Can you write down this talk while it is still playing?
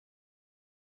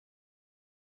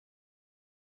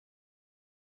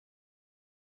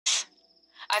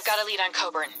I've got a lead on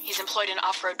Coburn. He's employed an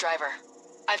off-road driver.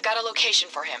 I've got a location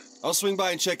for him. I'll swing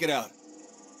by and check it out.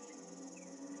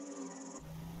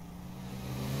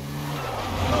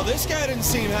 Oh, this guy didn't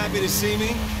seem happy to see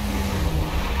me.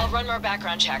 I'll run more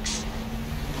background checks.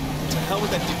 To hell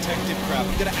with that detective crap.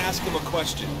 I'm gonna ask him a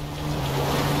question.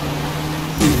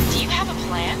 Do you have a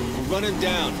plan? We'll run him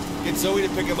down. Get Zoe to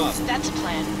pick him up. That's a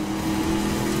plan.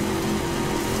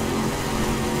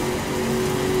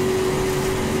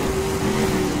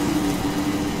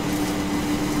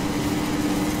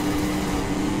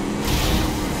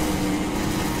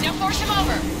 Now force him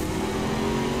over.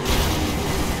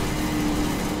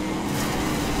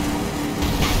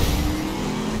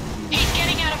 He's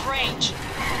getting out of range.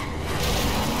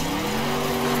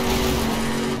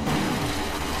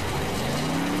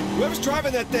 Whoever's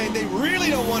driving that thing, they really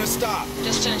don't want to stop.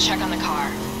 Just didn't check on the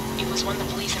car. It was one the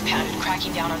police impounded,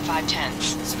 cracking down on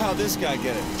 510s. That's how this guy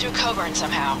get it. Through Coburn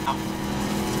somehow.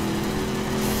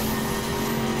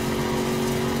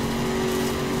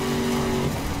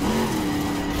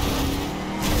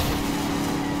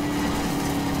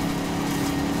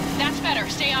 That's better.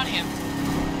 Stay on him.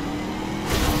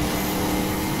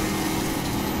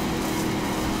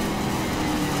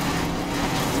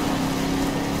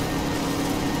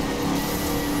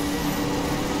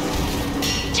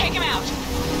 Take him out.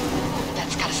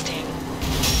 That's gotta sting.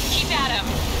 Keep at him.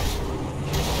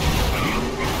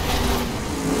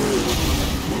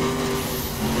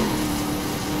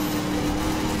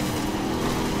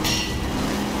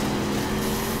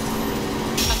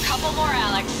 A couple more,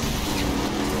 Alex.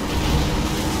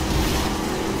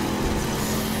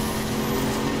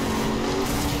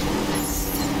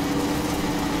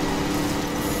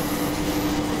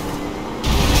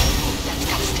 That's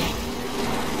gotta sting.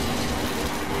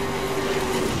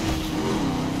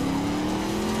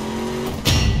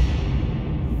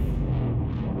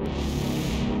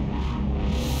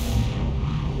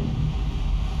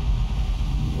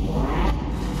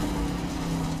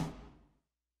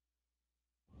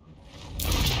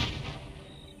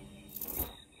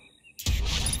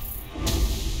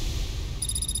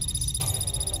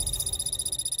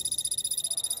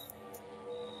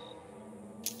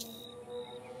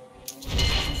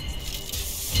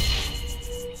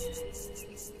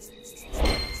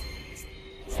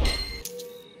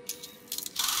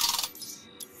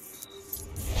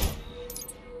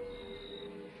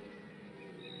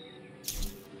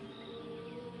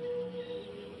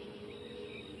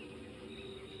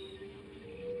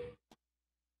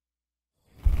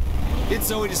 Get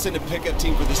Zoe to send a pickup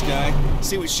team for this guy.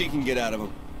 See what she can get out of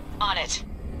him. On it.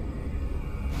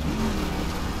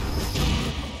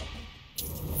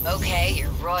 Okay, you're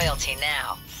royalty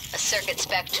now. A circuit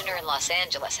spec tuner in Los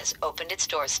Angeles has opened its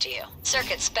doors to you.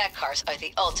 Circuit spec cars are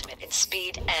the ultimate in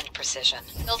speed and precision.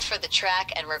 Built for the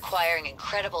track and requiring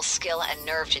incredible skill and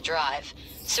nerve to drive,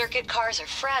 circuit cars are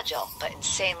fragile but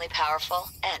insanely powerful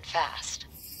and fast.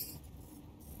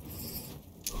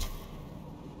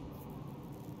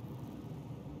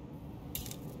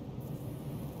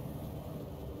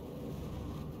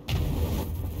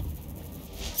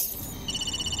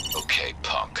 Okay,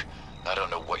 punk. I don't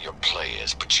know what your play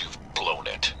is, but you've blown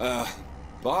it.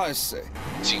 Boss.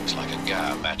 Seems like a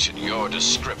guy matching your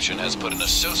description has put an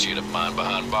associate of mine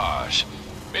behind bars.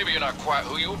 Maybe you're not quite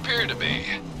who you appear to be.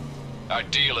 Our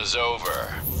deal is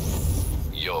over.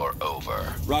 You're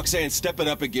over. Roxanne, step it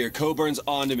up a gear. Coburn's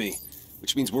on to me,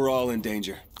 which means we're all in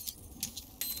danger.